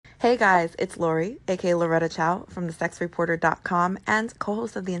Hey guys, it's Lori, aka Loretta Chow from thesexreporter.com and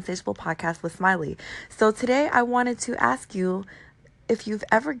co-host of the Insatiable podcast with Smiley. So today I wanted to ask you if you've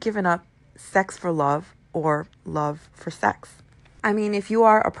ever given up sex for love or love for sex. I mean, if you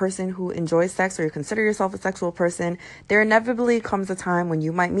are a person who enjoys sex or you consider yourself a sexual person, there inevitably comes a time when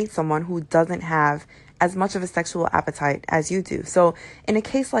you might meet someone who doesn't have as much of a sexual appetite as you do. So in a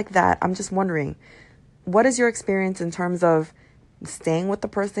case like that, I'm just wondering, what is your experience in terms of staying with the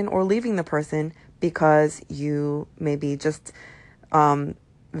person or leaving the person because you maybe just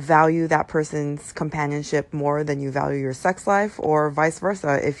value that person's companionship more than you value your sex life, or vice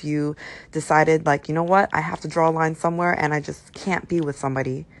versa? If you decided, like, you know what, I have to draw a line somewhere and I just can't be with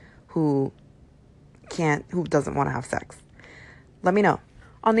somebody who doesn't want to have sex. Let me know.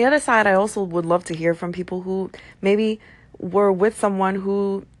 On the other side, I also would love to hear from people who maybe were with someone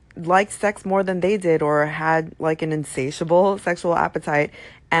who liked sex more than they did or had like an insatiable sexual appetite.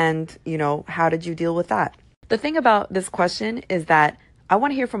 And, how did you deal with that? The thing about this question is that I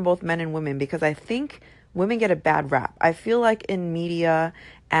want to hear from both men and women because I think women get a bad rap. I feel like in media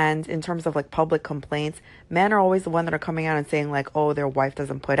and in terms of like public complaints, men are always the one that are coming out and saying like, oh, their wife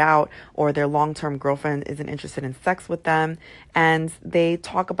doesn't put out or their long-term girlfriend isn't interested in sex with them. And they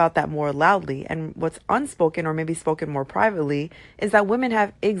talk about that more loudly. And what's unspoken or maybe spoken more privately is that women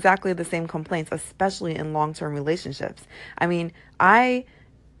have exactly the same complaints, especially in long-term relationships. I mean, I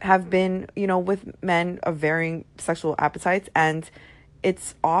have been, with men of varying sexual appetites, and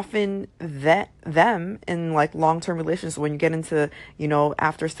it's often them in like long-term relationships when you get into,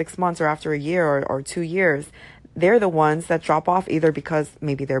 after 6 months or after a year or 2 years, they're the ones that drop off either because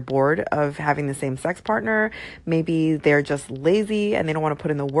maybe they're bored of having the same sex partner, maybe they're just lazy and they don't want to put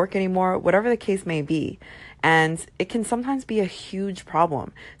in the work anymore, whatever the case may be. And it can sometimes be a huge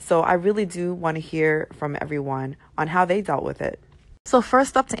problem. So I really do want to hear from everyone on how they dealt with it. So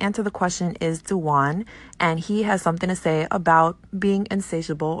first up to answer the question is Dewan, and he has something to say about being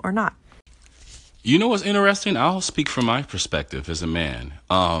insatiable or not. You know what's interesting? I'll speak from my perspective as a man.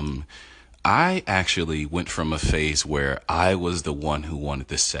 I actually went from a phase where I was the one who wanted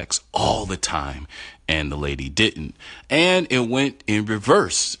the sex all the time and the lady didn't. And it went in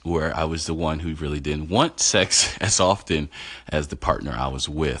reverse where I was the one who really didn't want sex as often as the partner I was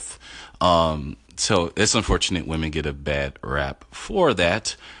with. So it's unfortunate women get a bad rap for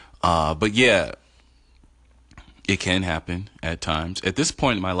that. But yeah, it can happen at times. At this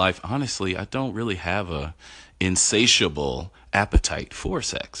point in my life, honestly, I don't really have a insatiable appetite for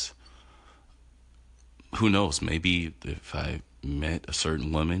sex. Who knows? Maybe if I met a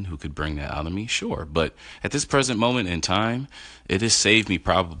certain woman who could bring that out of me, sure. But at this present moment in time, it has saved me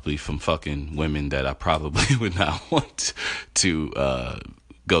probably from fucking women that I probably would not want to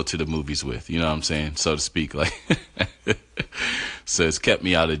go to the movies with, you know what I'm saying, so to speak. Like, so it's kept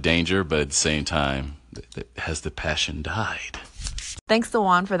me out of danger, but at the same time, has the passion died? Thanks,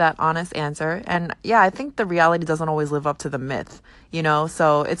 Dewan, for that honest answer. And yeah, I think the reality doesn't always live up to the myth,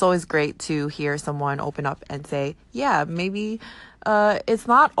 so it's always great to hear someone open up and say, yeah, maybe it's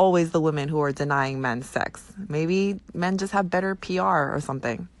not always the women who are denying men sex. Maybe men just have better PR or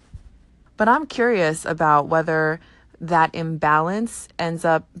something. But I'm curious about whether that imbalance ends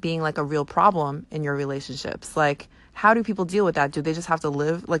up being like a real problem in your relationships. Like, how do people deal with that? Do they just have to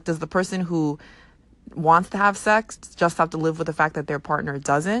live? Like, does the person who wants to have sex just have to live with the fact that their partner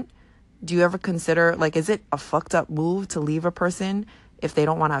doesn't? Do you ever consider, like, is it a fucked up move to leave a person if they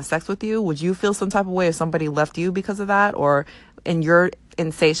don't want to have sex with you? Would you feel some type of way if somebody left you because of that? Or in your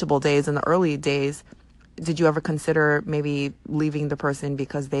insatiable days, in the early days, did you ever consider maybe leaving the person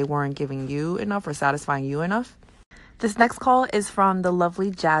because they weren't giving you enough or satisfying you enough? This next call is from the lovely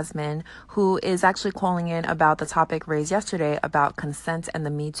Jasmine, who is actually calling in about the topic raised yesterday about consent and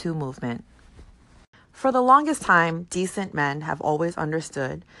the Me Too movement. For the longest time, decent men have always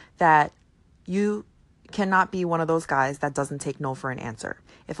understood that you cannot be one of those guys that doesn't take no for an answer.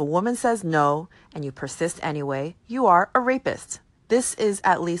 If a woman says no and you persist anyway, you are a rapist. This is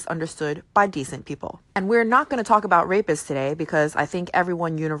at least understood by decent people. And we're not going to talk about rapists today because I think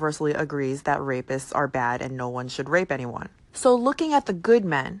everyone universally agrees that rapists are bad and no one should rape anyone. So looking at the good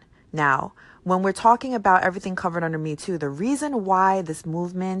men now, when we're talking about everything covered under Me Too, the reason why this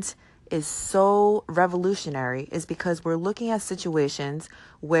movement is so revolutionary is because we're looking at situations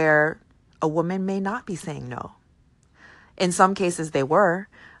where a woman may not be saying no. In some cases they were,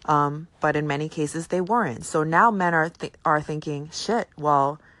 but in many cases they weren't. So now men are thinking, shit,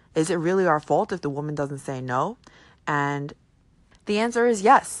 well, is it really our fault if the woman doesn't say no? And the answer is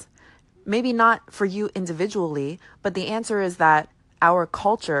yes. Maybe not for you individually, but the answer is that our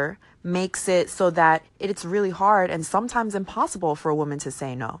culture makes it so that it's really hard and sometimes impossible for a woman to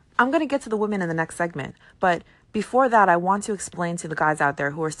say no. I'm going to get to the women in the next segment, but before that, I want to explain to the guys out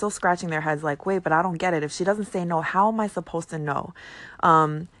there who are still scratching their heads like, wait, but I don't get it. If she doesn't say no, how am I supposed to know?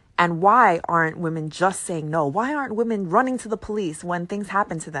 And why aren't women just saying no? Why aren't women running to the police when things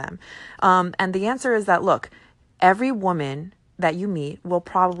happen to them? And the answer is that, look, every woman that you meet will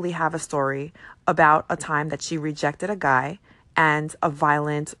probably have a story about a time that she rejected a guy and a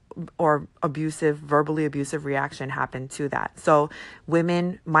violent or verbally abusive reaction happened to that. So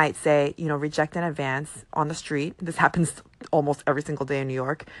women might say, reject in advance on the street. This happens almost every single day in New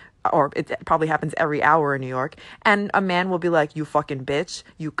York, or it probably happens every hour in New York. And a man will be like, you fucking bitch,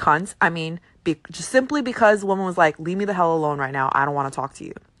 you cunt. I mean, just simply because the woman was like, leave me the hell alone right now. I don't want to talk to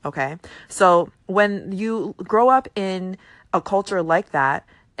you. Okay. So when you grow up in a culture like that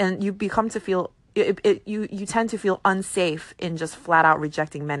and you become to feel you tend to feel unsafe in just flat out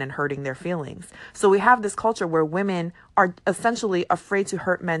rejecting men and hurting their feelings. So we have this culture where women are essentially afraid to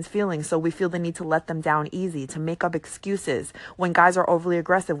hurt men's feelings. So we feel the need to let them down easy, to make up excuses. When guys are overly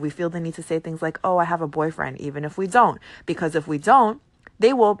aggressive, we feel the need to say things like, oh, I have a boyfriend, even if we don't. Because if we don't,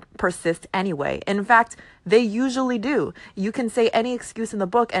 they will persist anyway. In fact, they usually do. You can say any excuse in the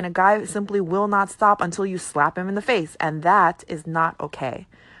book and a guy simply will not stop until you slap him in the face. And that is not okay.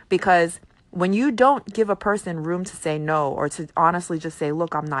 Because when you don't give a person room to say no or to honestly just say,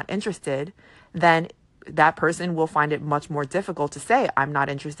 look, I'm not interested, then that person will find it much more difficult to say, I'm not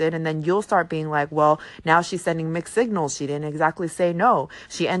interested. And then you'll start being like, well, now she's sending mixed signals. She didn't exactly say no.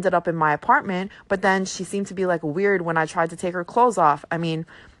 She ended up in my apartment, but then she seemed to be like weird when I tried to take her clothes off. I mean,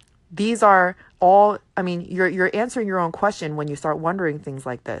 these are all, you're answering your own question when you start wondering things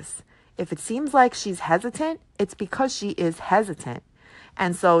like this. If it seems like she's hesitant, it's because she is hesitant.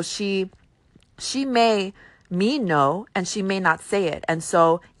 And so she may mean no, and she may not say it. And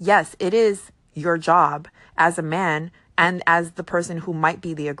so, yes, it is your job as a man and as the person who might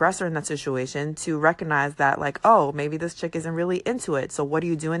be the aggressor in that situation to recognize that, like, oh, maybe this chick isn't really into it. So what do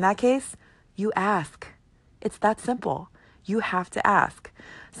you do in that case? You ask. It's that simple. You have to ask.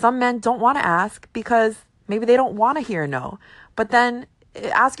 Some men don't want to ask because maybe they don't want to hear no. But then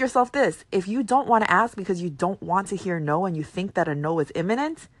ask yourself this. If you don't want to ask because you don't want to hear no and you think that a no is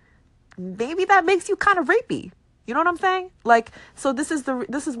imminent, maybe that makes you kind of rapey. You know what I'm saying? Like, so this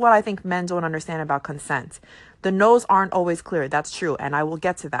is what I think men don't understand about consent. The no's aren't always clear. That's true. And I will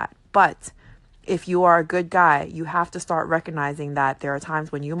get to that. But if you are a good guy, you have to start recognizing that there are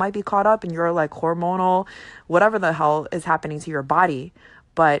times when you might be caught up in your like hormonal, whatever the hell is happening to your body.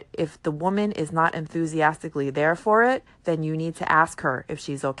 But if the woman is not enthusiastically there for it, then you need to ask her if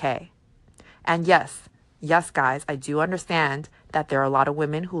she's okay. And yes, guys, I do understand that there are a lot of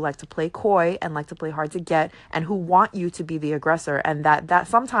women who like to play coy and like to play hard to get and who want you to be the aggressor, and that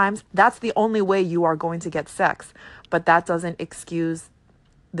sometimes that's the only way you are going to get sex. But that doesn't excuse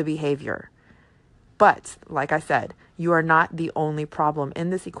the behavior. But like I said, you are not the only problem in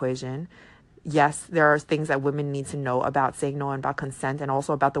this equation. Yes, there are things that women need to know about saying no and about consent and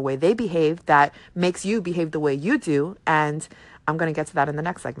also about the way they behave that makes you behave the way you do. And I'm going to get to that in the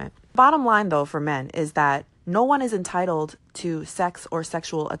next segment. Bottom line, though, for men is that no one is entitled to sex or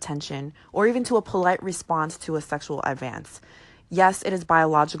sexual attention or even to a polite response to a sexual advance. Yes, it is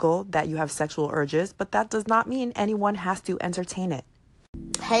biological that you have sexual urges, but that does not mean anyone has to entertain it.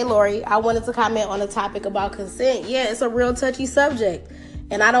 Hey, Lori, I wanted to comment on the topic about consent. Yeah, it's a real touchy subject.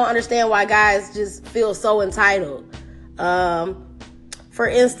 And I don't understand why guys just feel so entitled. For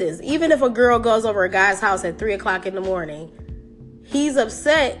instance, even if a girl goes over a guy's house at 3 o'clock in the morning, he's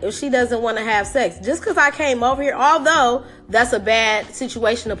upset if she doesn't want to have sex. Just because I came over here, although that's a bad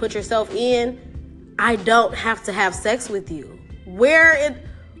situation to put yourself in, I don't have to have sex with you. Where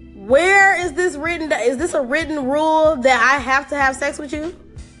is this written? Is this a written rule that I have to have sex with you?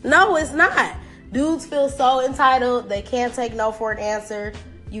 No, it's not. Dudes feel so entitled. They can't take no for an answer.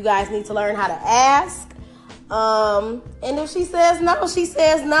 You guys need to learn how to ask. And if she says no, she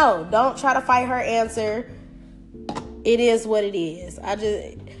says no. Don't try to fight her answer. It is what it is.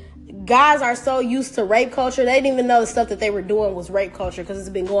 Guys are so used to rape culture. They didn't even know the stuff that they were doing was rape culture because it's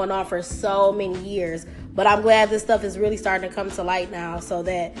been going on for so many years. But I'm glad this stuff is really starting to come to light now so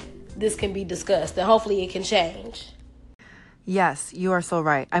that this can be discussed and hopefully it can change. Yes, you are so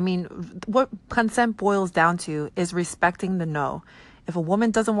right. I mean, what consent boils down to is respecting the no. If a woman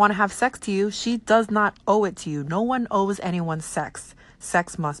doesn't want to have sex to you, she does not owe it to you. No one owes anyone sex.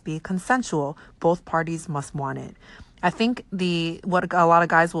 Sex must be consensual. Both parties must want it. I think what a lot of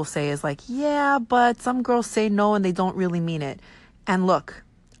guys will say is like, yeah, but some girls say no and they don't really mean it. And look,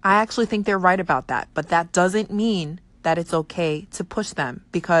 I actually think they're right about that. But that doesn't mean that it's okay to push them,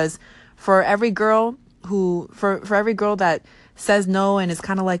 because for every girl for every girl that says no and is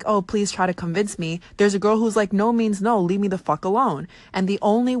kind of like, oh, please try to convince me, there's a girl who's like, no means no, leave me the fuck alone. And the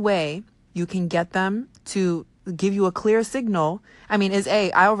only way you can get them to give you a clear signal,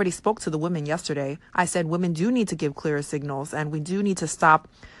 I already spoke to the women yesterday. I said women do need to give clearer signals, and we do need to stop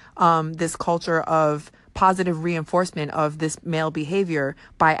this culture of positive reinforcement of this male behavior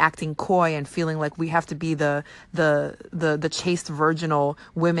by acting coy and feeling like we have to be the chaste virginal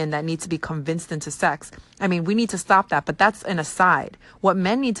women that need to be convinced into sex. We need to stop that, but that's an aside. What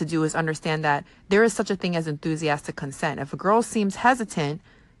men need to do is understand that there is such a thing as enthusiastic consent. If a girl seems hesitant,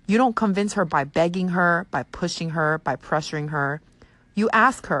 you don't convince her by begging her, by pushing her, by pressuring her. You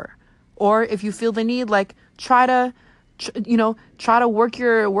ask her. Or if you feel the need, like try to work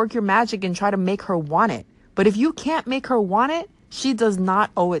your magic and try to make her want it. But if you can't make her want it, she does not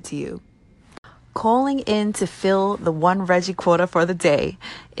owe it to you. Calling in to fill the one Reggie quota for the day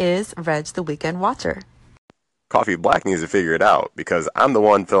is Reg the Weekend Watcher. Coffee Black needs to figure it out, because I'm the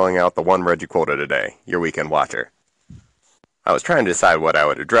one filling out the one Reggie quota today, your Weekend Watcher. I was trying to decide what I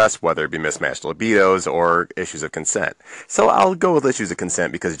would address, whether it be mismatched libidos or issues of consent. So I'll go with issues of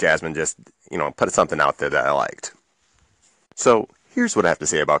consent because Jasmine just, put something out there that I liked. So here's what I have to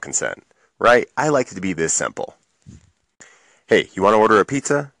say about consent, right? I like it to be this simple. Hey, you want to order a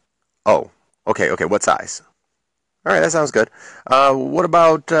pizza? Oh, okay, what size? All right, that sounds good. What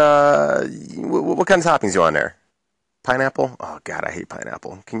about, what kind of toppings you want there? Pineapple? Oh, God, I hate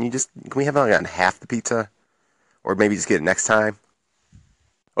pineapple. Can we have it on half the pizza? Or maybe just get it next time?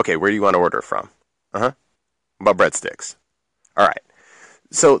 Okay, where do you want to order from? What about breadsticks? All right.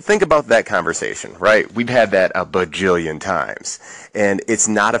 So think about that conversation, right? We've had that a bajillion times. And it's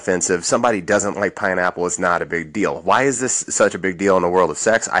not offensive. Somebody doesn't like pineapple. It's not a big deal. Why is this such a big deal in the world of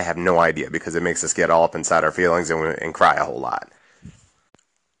sex? I have no idea, because it makes us get all up inside our feelings and cry a whole lot.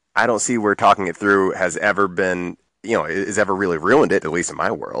 I don't see where talking it through has ever been, is ever really ruined it, at least in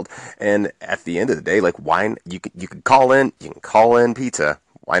my world. And at the end of the day, like, why you can call in pizza.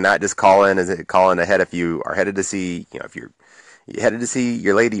 Why not just call in ahead if you are headed to see, if you're headed to see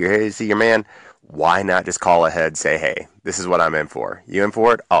your lady, you're headed to see your man, why not just call ahead, say, hey, this is what I'm in for. You in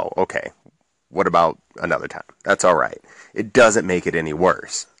for it? Oh, okay. What about another time? That's all right. It doesn't make it any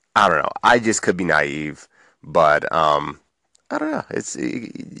worse. I don't know. I just could be naive, but I don't know.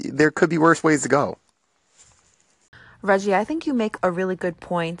 There could be worse ways to go. Reggie, I think you make a really good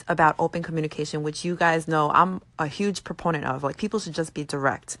point about open communication, which you guys know I'm a huge proponent of. Like, people should just be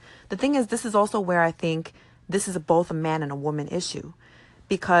direct. The thing is, this is also where I think this is both a man and a woman issue,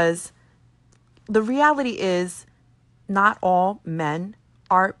 because the reality is not all men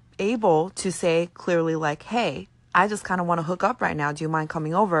are able to say clearly, like, hey, I just kind of want to hook up right now. Do you mind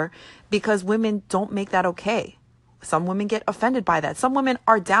coming over? Because women don't make that okay. Some women get offended by that. Some women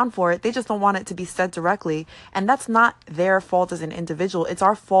are down for it. They just don't want it to be said directly. And that's not their fault as an individual. It's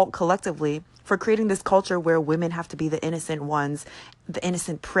our fault collectively for creating this culture where women have to be the innocent ones, the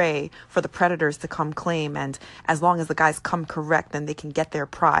innocent prey for the predators to come claim. And as long as the guys come correct, then they can get their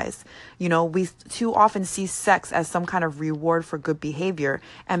prize. We too often see sex as some kind of reward for good behavior.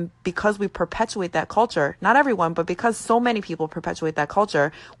 And because we perpetuate that culture, not everyone, but because so many people perpetuate that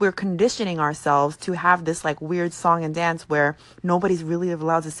culture, we're conditioning ourselves to have this like weird song and dance where nobody's really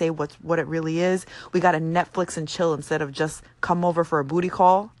allowed to say what it really is. We got to Netflix and chill instead of just come over for a booty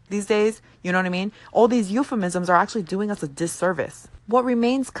call these days. You know what I mean? All these euphemisms are actually doing us a disservice. What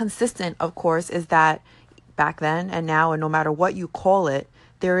remains consistent, of course, is that back then and now, and no matter what you call it,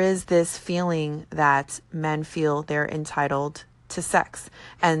 there is this feeling that men feel they're entitled to sex.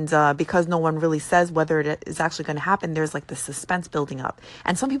 And because no one really says whether it is actually going to happen, there's like the suspense building up.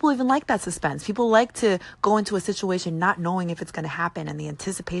 And some people even like that suspense. People like to go into a situation not knowing if it's going to happen, and the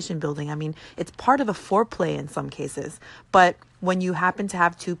anticipation building. It's part of the foreplay in some cases. But when you happen to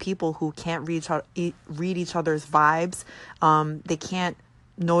have two people who can't read each other's vibes, they can't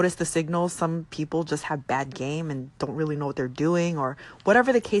notice the signals. Some people just have bad game and don't really know what they're doing, or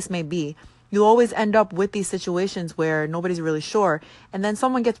whatever the case may be. You always end up with these situations where nobody's really sure. And then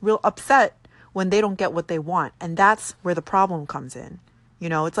someone gets real upset when they don't get what they want. And that's where the problem comes in.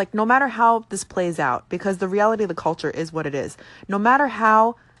 It's like, no matter how this plays out, because the reality of the culture is what it is. No matter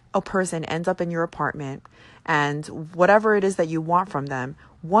how a person ends up in your apartment and whatever it is that you want from them,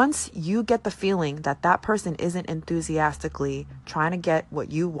 once you get the feeling that that person isn't enthusiastically trying to get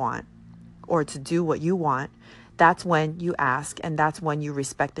what you want or to do what you want, that's when you ask, and that's when you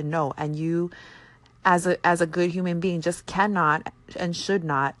respect and know. And you, as a good human being, just cannot and should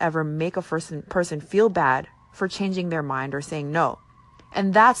not ever make a person feel bad for changing their mind or saying no.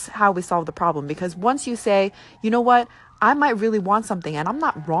 And that's how we solve the problem. Because once you say, you know what, I might really want something and I'm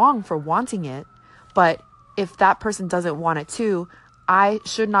not wrong for wanting it, but if that person doesn't want it too, I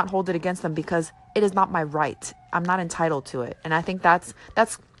should not hold it against them because it is not my right. I'm not entitled to it. And I think that's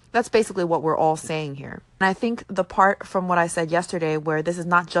basically what we're all saying here. And I think the part from what I said yesterday, where this is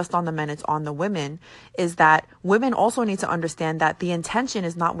not just on the men, it's on the women, is that women also need to understand that the intention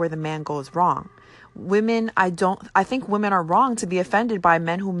is not where the man goes wrong. I think women are wrong to be offended by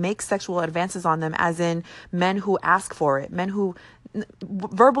men who make sexual advances on them, as in men who ask for it, men who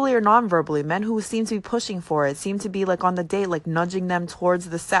verbally or non-verbally, men who seem to be pushing for it, seem to be like on the date, like nudging them towards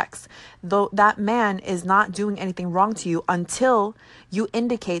the sex. Though that man is not doing anything wrong to you until you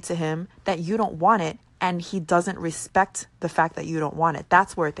indicate to him that you don't want it and he doesn't respect the fact that you don't want it.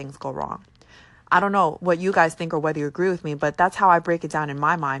 That's where things go wrong. I don't know what you guys think or whether you agree with me, but that's how I break it down in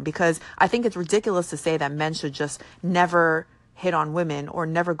my mind, because I think it's ridiculous to say that men should just never hit on women or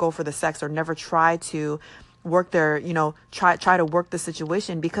never go for the sex or never try to work their, try to work the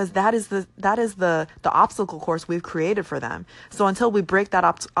situation, because that is the obstacle course we've created for them. So until we break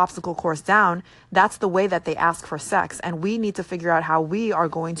that obstacle course down, that's the way that they ask for sex. And we need to figure out how we are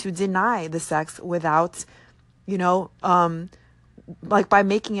going to deny the sex without, like by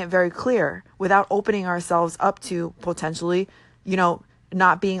making it very clear, without opening ourselves up to potentially,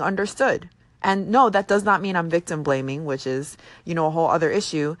 not being understood. And no, that does not mean I'm victim blaming, which is, a whole other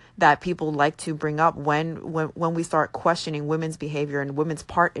issue that people like to bring up when we start questioning women's behavior and women's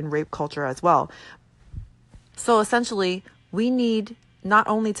part in rape culture as well. So essentially, we need not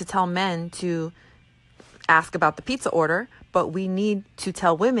only to tell men to ask about the pizza order, but we need to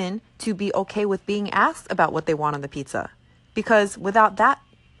tell women to be okay with being asked about what they want on the pizza. Because without that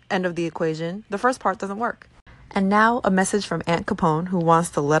end of the equation, the first part doesn't work. And now a message from Aunt Capone, who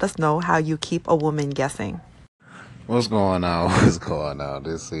wants to let us know how you keep a woman guessing. What's going on? What's going on?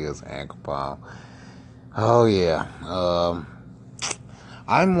 This is Aunt Capone. Oh, yeah.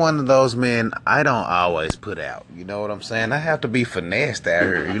 I'm one of those men I don't always put out. You know what I'm saying? I have to be finessed out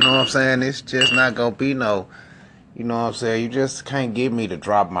here. You know what I'm saying? It's just not going to be no... You know what I'm saying? You just can't get me to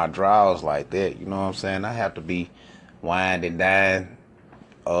drop my drawers like that. You know what I'm saying? I have to be wined and dined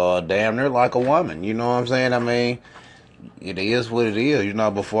damn near like a woman. You know what I'm saying? I mean, it is what it is.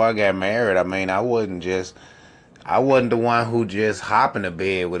 Before I got married, I wasn't the one who just hop in the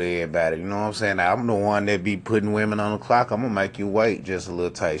bed with everybody. You know what I'm saying? I'm the one that be putting women on the clock. I'm gonna make you wait just a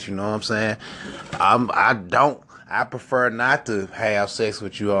little taste. You know what I'm saying? I prefer not to have sex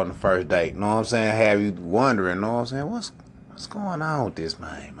with you on the first date. You know what I'm saying? Have you wondering, you know what I'm saying? What's going on with this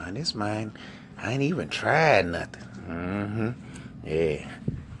man? This man, I ain't even tried nothing. Yeah.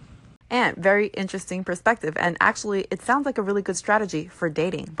 And very interesting perspective. And actually, it sounds like a really good strategy for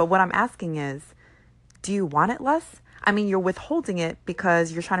dating. But what I'm asking is, do you want it less? I mean, you're withholding it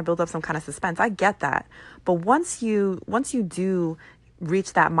because you're trying to build up some kind of suspense. I get that. But once you do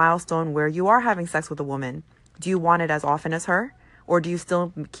reach that milestone where you are having sex with a woman, do you want it as often as her? Or do you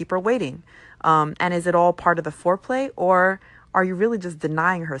still keep her waiting? And is it all part of the foreplay? Or are you really just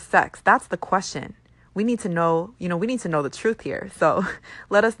denying her sex? That's the question. We need to know, we need to know the truth here. So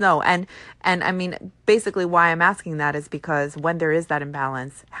let us know. And I mean, basically why I'm asking that is because when there is that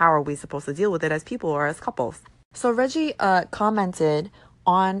imbalance, how are we supposed to deal with it as people or as couples? So Reggie commented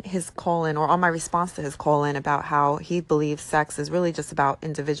on his call-in, or on my response to his call-in, about how he believes sex is really just about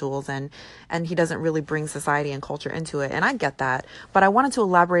individuals and he doesn't really bring society and culture into it. And I get that. But I wanted to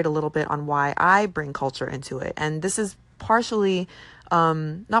elaborate a little bit on why I bring culture into it. And this is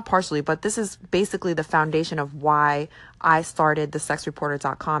not partially, but this is basically the foundation of why I started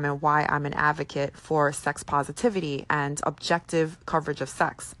thesexreporter.com and why I'm an advocate for sex positivity and objective coverage of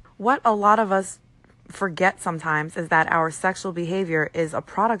sex. What a lot of us forget sometimes is that our sexual behavior is a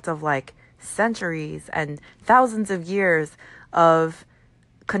product of like centuries and thousands of years of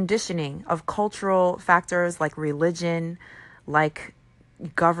conditioning, of cultural factors like religion, like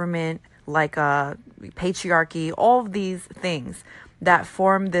government, like patriarchy, all of these things that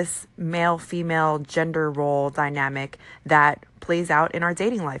form this male-female gender role dynamic that plays out in our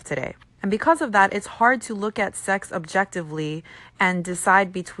dating life today. And because of that, it's hard to look at sex objectively and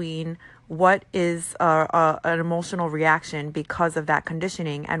decide between what is an emotional reaction because of that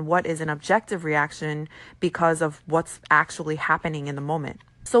conditioning and what is an objective reaction because of what's actually happening in the moment.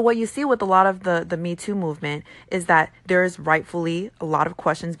 So what you see with a lot of the Me Too movement is that there is rightfully a lot of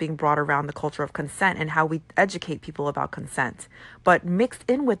questions being brought around the culture of consent and how we educate people about consent. But mixed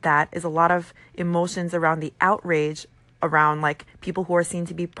in with that is a lot of emotions around the outrage around like people who are seen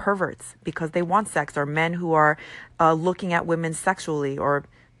to be perverts because they want sex, or men who are looking at women sexually, or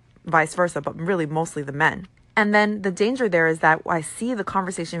vice versa, but really mostly the men. And then the danger there is that I see the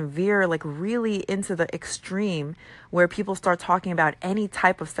conversation veer like really into the extreme where people start talking about any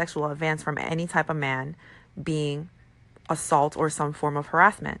type of sexual advance from any type of man being assault or some form of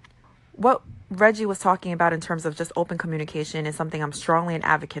harassment. What Reggie was talking about in terms of just open communication is something I'm strongly an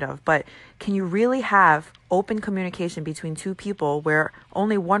advocate of. But can you really have open communication between two people where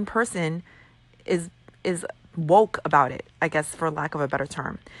only one person is woke about it, I guess, for lack of a better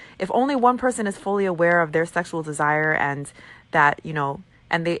term? If only one person is fully aware of their sexual desire and that,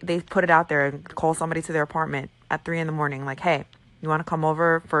 and they put it out there and call somebody to their apartment at 3 a.m, like, hey, you want to come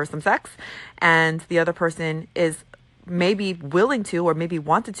over for some sex? And the other person is maybe willing to or maybe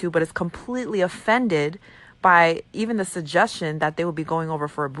wanted to, but is completely offended by even the suggestion that they would be going over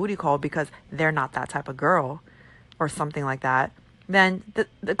for a booty call because they're not that type of girl or something like that, then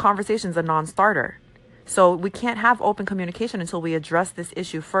the conversation's a non-starter. So we can't have open communication until we address this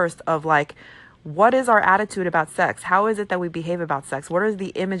issue first of like, what is our attitude about sex? How is it that we behave about sex? What are the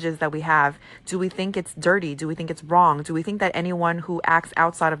images that we have? Do we think it's dirty? Do we think it's wrong? Do we think that anyone who acts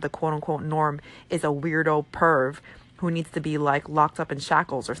outside of the quote unquote norm is a weirdo perv who needs to be like locked up in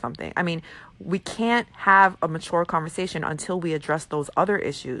shackles or something? I mean, we can't have a mature conversation until we address those other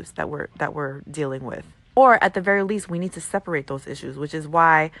issues that we're dealing with. Or at the very least, we need to separate those issues, which is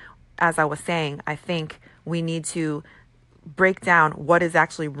why, as I was saying, I think we need to break down what is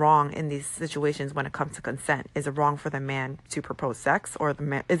actually wrong in these situations when it comes to consent. Is it wrong for the man to propose sex, or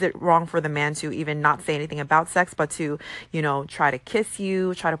is it wrong for the man to even not say anything about sex, but to, try to kiss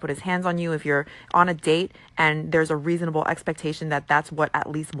you, try to put his hands on you if you're on a date and there's a reasonable expectation that that's what at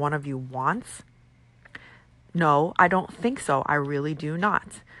least one of you wants? No, I don't think so. I really do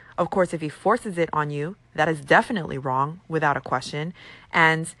not. Of course, if he forces it on you, that is definitely wrong without a question.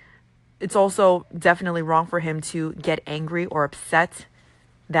 And it's also definitely wrong for him to get angry or upset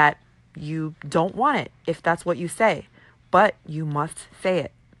that you don't want it, if that's what you say. But you must say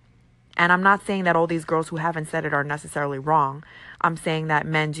it. And I'm not saying that all these girls who haven't said it are necessarily wrong. I'm saying that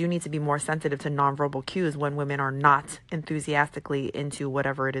men do need to be more sensitive to nonverbal cues when women are not enthusiastically into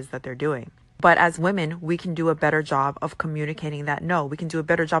whatever it is that they're doing. But as women, we can do a better job of communicating that no. We can do a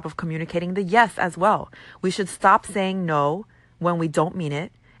better job of communicating the yes as well. We should stop saying no when we don't mean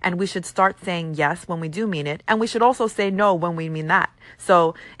it. And we should start saying yes when we do mean it. And we should also say no when we mean that.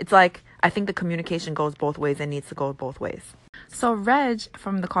 So it's like, I think the communication goes both ways and needs to go both ways. So Reg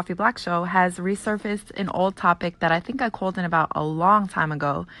from the Coffee Black Show has resurfaced an old topic that I think I called in about a long time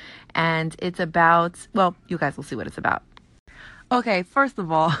ago. And it's about, well, you guys will see what it's about. Okay, first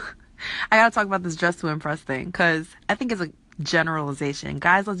of all, I gotta talk about this dress to impress thing because I think it's a generalization.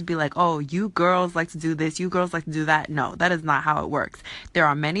 Guys like to be like, oh, you girls like to do this, you girls like to do that. No, that is not how it works. There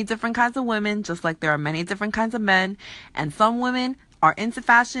are many different kinds of women, just like there are many different kinds of men. And some women are into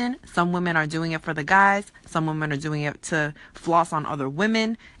fashion. Some women are doing it for the guys. Some women are doing it to floss on other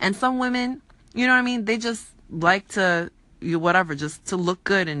women. And some women, you know what I mean? They just like to, just to look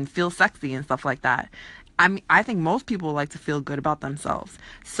good and feel sexy and stuff like that. I think most people like to feel good about themselves.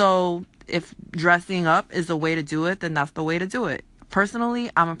 So if dressing up is the way to do it, then that's the way to do it. Personally,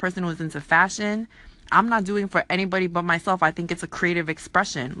 I'm a person who's into fashion. I'm not doing it for anybody but myself. I think it's a creative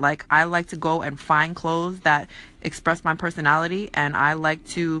expression. Like, I like to go and find clothes that express my personality, and I like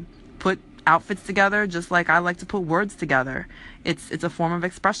to put outfits together just like I like to put words together. It's a form of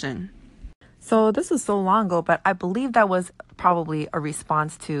expression. So this was so long ago, but I believe that was probably a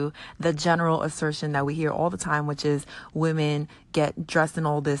response to the general assertion that we hear all the time, which is women get dressed in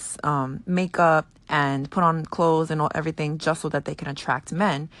all this makeup and put on clothes and everything just so that they can attract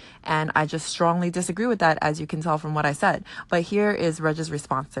men. And I just strongly disagree with that, as you can tell from what I said. But here is Reg's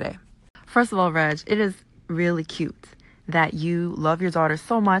response today. First of all, Reg, it is really cute that you love your daughter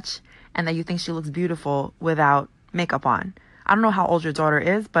so much and that you think she looks beautiful without makeup on. I don't know how old your daughter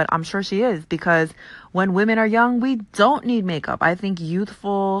is, but I'm sure she is, because when women are young, we don't need makeup. I think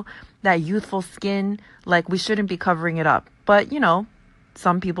that youthful skin, like, we shouldn't be covering it up. But,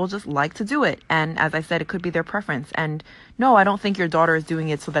 some people just like to do it. And as I said, it could be their preference. And no, I don't think your daughter is doing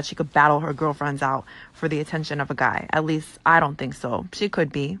it so that she could battle her girlfriends out for the attention of a guy. At least I don't think so. She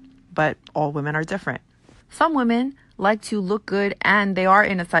could be, but all women are different. Some women like to look good and they are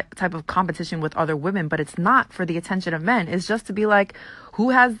in a type of competition with other women, but it's not for the attention of men. It's just to be like,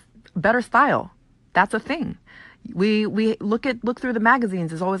 who has better style? That's a thing. We look through the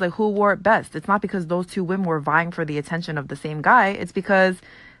magazines. It's always like, who wore it best? It's not because those two women were vying for the attention of the same guy. It's because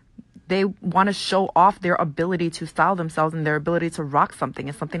they want to show off their ability to style themselves and their ability to rock something.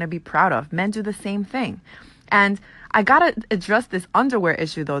 It's something to be proud of. Men do the same thing. And I got to address this underwear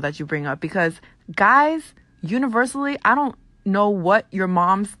issue, though, that you bring up, because guys, universally, I don't know what your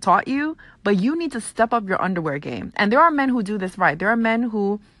moms taught you, but you need to step up your underwear game. And there are men who do this right. There are men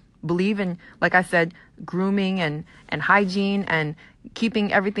who believe in, like I said, grooming and hygiene and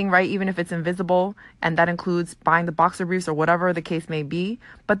keeping everything right, even if it's invisible. And that includes buying the boxer briefs or whatever the case may be.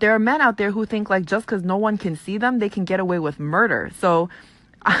 But there are men out there who think like just because no one can see them, they can get away with murder. So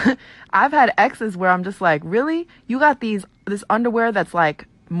I've had exes where I'm just like, really? You got this underwear that's like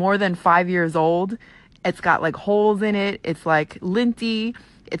more than 5 years old. It's got like holes in it. It's like linty.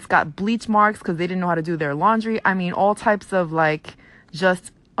 It's got bleach marks because they didn't know how to do their laundry. I mean, all types of like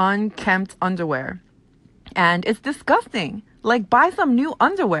just unkempt underwear. And it's disgusting. Like, buy some new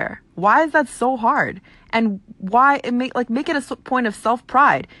underwear. Why is that so hard? And why make it a point of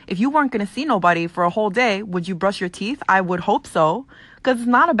self-pride? If you weren't going to see nobody for a whole day, would you brush your teeth? I would hope so, because it's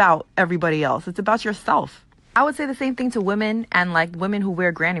not about everybody else. It's about yourself. I would say the same thing to women and like women who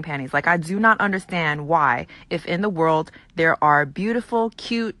wear granny panties. Like, I do not understand why, if in the world there are beautiful,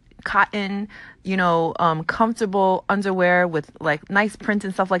 cute, cotton, comfortable underwear with like nice print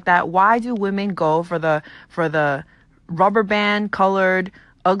and stuff like that, why do women go for the rubber band colored,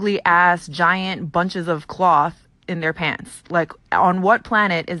 ugly ass, giant bunches of cloth in their pants? Like, on what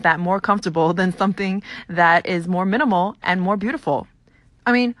planet is that more comfortable than something that is more minimal and more beautiful?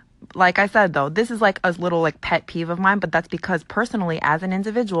 I mean, like I said, though, this is like a little like pet peeve of mine, but that's because personally, as an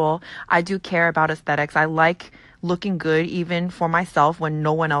individual, I do care about aesthetics. I like looking good even for myself when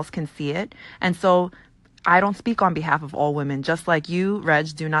no one else can see it. And so I don't speak on behalf of all women, just like you,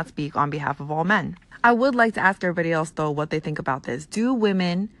 Reg, do not speak on behalf of all men. I would like to ask everybody else, though, what they think about this. Do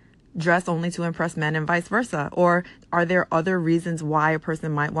women dress only to impress men and vice versa? Or are there other reasons why a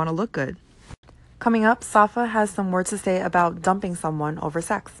person might want to look good? Coming up, Safa has some words to say about dumping someone over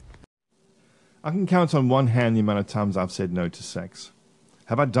sex. I can count on one hand the amount of times I've said no to sex.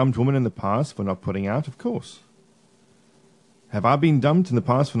 Have I dumped women in the past for not putting out? Of course. Have I been dumped in the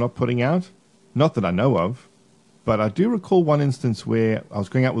past for not putting out? Not that I know of. But I do recall one instance where I was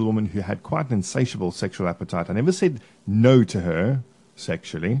going out with a woman who had quite an insatiable sexual appetite. I never said no to her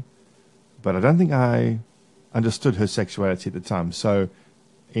sexually, but I don't think I understood her sexuality at the time. So,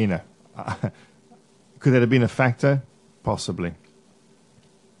 could that have been a factor? Possibly.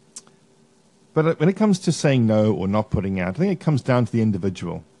 But when it comes to saying no or not putting out, I think it comes down to the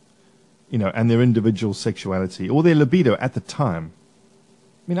individual, and their individual sexuality or their libido at the time.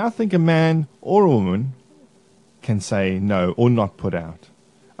 I mean, I think a man or a woman can say no or not put out.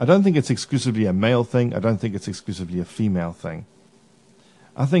 I don't think it's exclusively a male thing. I don't think it's exclusively a female thing.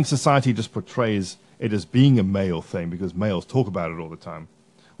 I think society just portrays it as being a male thing because males talk about it all the time.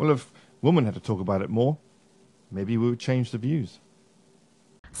 Well, if women had to talk about it more, maybe we would change the views.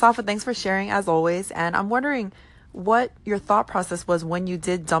 Safa, thanks for sharing as always. And I'm wondering what your thought process was when you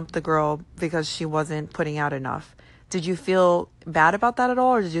did dump the girl because she wasn't putting out enough. Did you feel bad about that at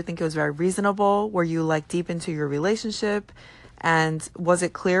all? Or did you think it was very reasonable? Were you like deep into your relationship? And was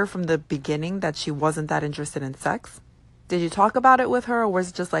it clear from the beginning that she wasn't that interested in sex? Did you talk about it with her, or was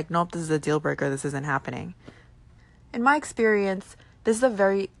it just like, nope, this is a deal breaker, this isn't happening? In my experience, this is a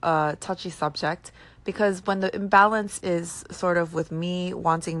very touchy subject because when the imbalance is sort of with me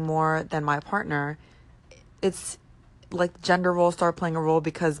wanting more than my partner, it's like gender roles start playing a role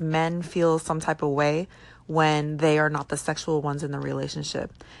because men feel some type of way when they are not the sexual ones in the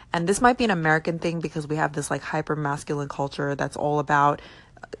relationship. And this might be an American thing because we have this like hyper masculine culture that's all about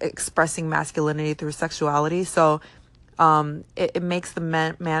expressing masculinity through sexuality. So it makes the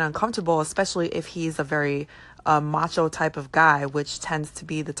man uncomfortable, especially if he's a very macho type of guy, which tends to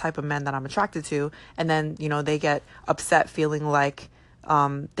be the type of men that I'm attracted to. And then, they get upset feeling like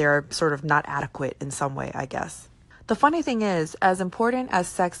they're sort of not adequate in some way, I guess. The funny thing is, as important as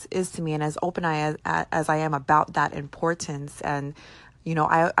sex is to me and as open as I am about that importance, and,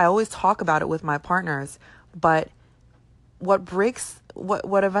 I always talk about it with my partners, but what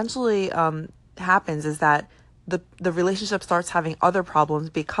eventually happens is that the relationship starts having other problems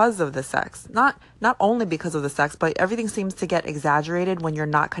because of the sex. Not only because of the sex, but everything seems to get exaggerated when you're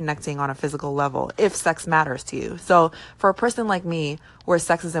not connecting on a physical level, if sex matters to you. So for a person like me, where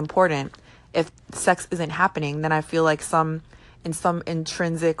sex is important, if sex isn't happening, then I feel like in some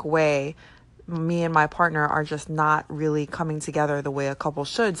intrinsic way, me and my partner are just not really coming together the way a couple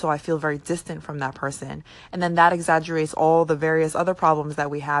should. So I feel very distant from that person. And then that exaggerates all the various other problems that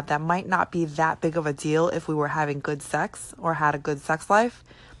we have that might not be that big of a deal if we were having good sex or had a good sex life.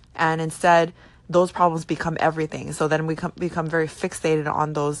 And instead, those problems become everything. So then we become very fixated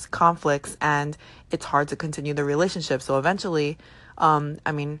on those conflicts, and it's hard to continue the relationship. So eventually,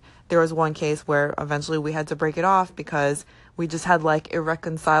 there was one case where eventually we had to break it off because we just had like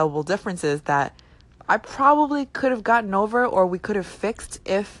irreconcilable differences that I probably could have gotten over, or we could have fixed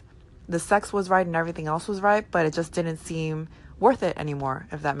if the sex was right and everything else was right, but it just didn't seem worth it anymore,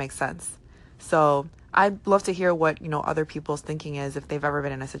 if that makes sense. So I'd love to hear what, other people's thinking is if they've ever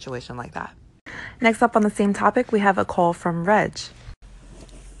been in a situation like that. Next up on the same topic, we have a call from Reg.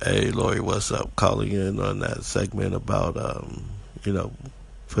 Hey, Lori, what's up? Calling in on that segment about,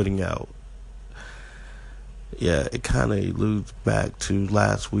 putting out. Yeah, it kind of alludes back to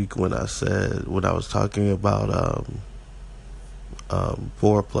last week when I was talking about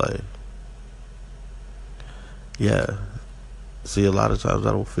foreplay. Yeah. See, a lot of times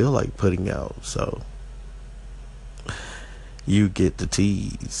I don't feel like putting out, so you get the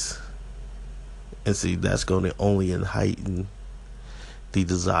tease. And see, that's going to only heighten the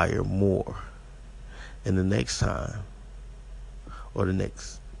desire more. And the next time, or the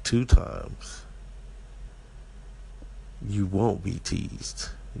next 2 times, you won't be teased.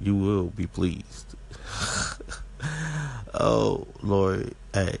 You will be pleased. Oh, Lord.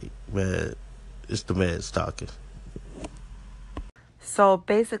 Hey, man, it's the man talking. So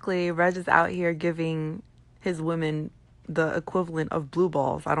basically, Reg is out here giving his women the equivalent of blue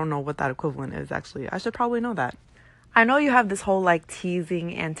balls. I don't know what that equivalent is, actually. I should probably know that. I know you have this whole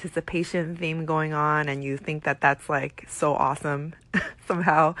teasing anticipation theme going on, and you think that that's so awesome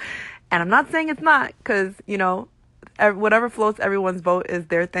somehow. And I'm not saying it's not, because, whatever floats everyone's boat is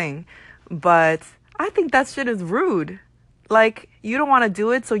their thing. But I think that shit is rude. You don't want to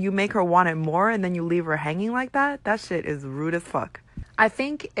do it, so you make her want it more, and then you leave her hanging like that. That shit is rude as fuck. I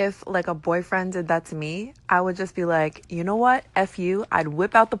think if a boyfriend did that to me, I would just be like, you know what? F you. I'd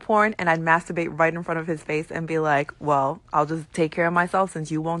whip out the porn and I'd masturbate right in front of his face and be like, well, I'll just take care of myself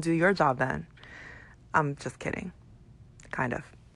since you won't do your job then. I'm just kidding. Kind of.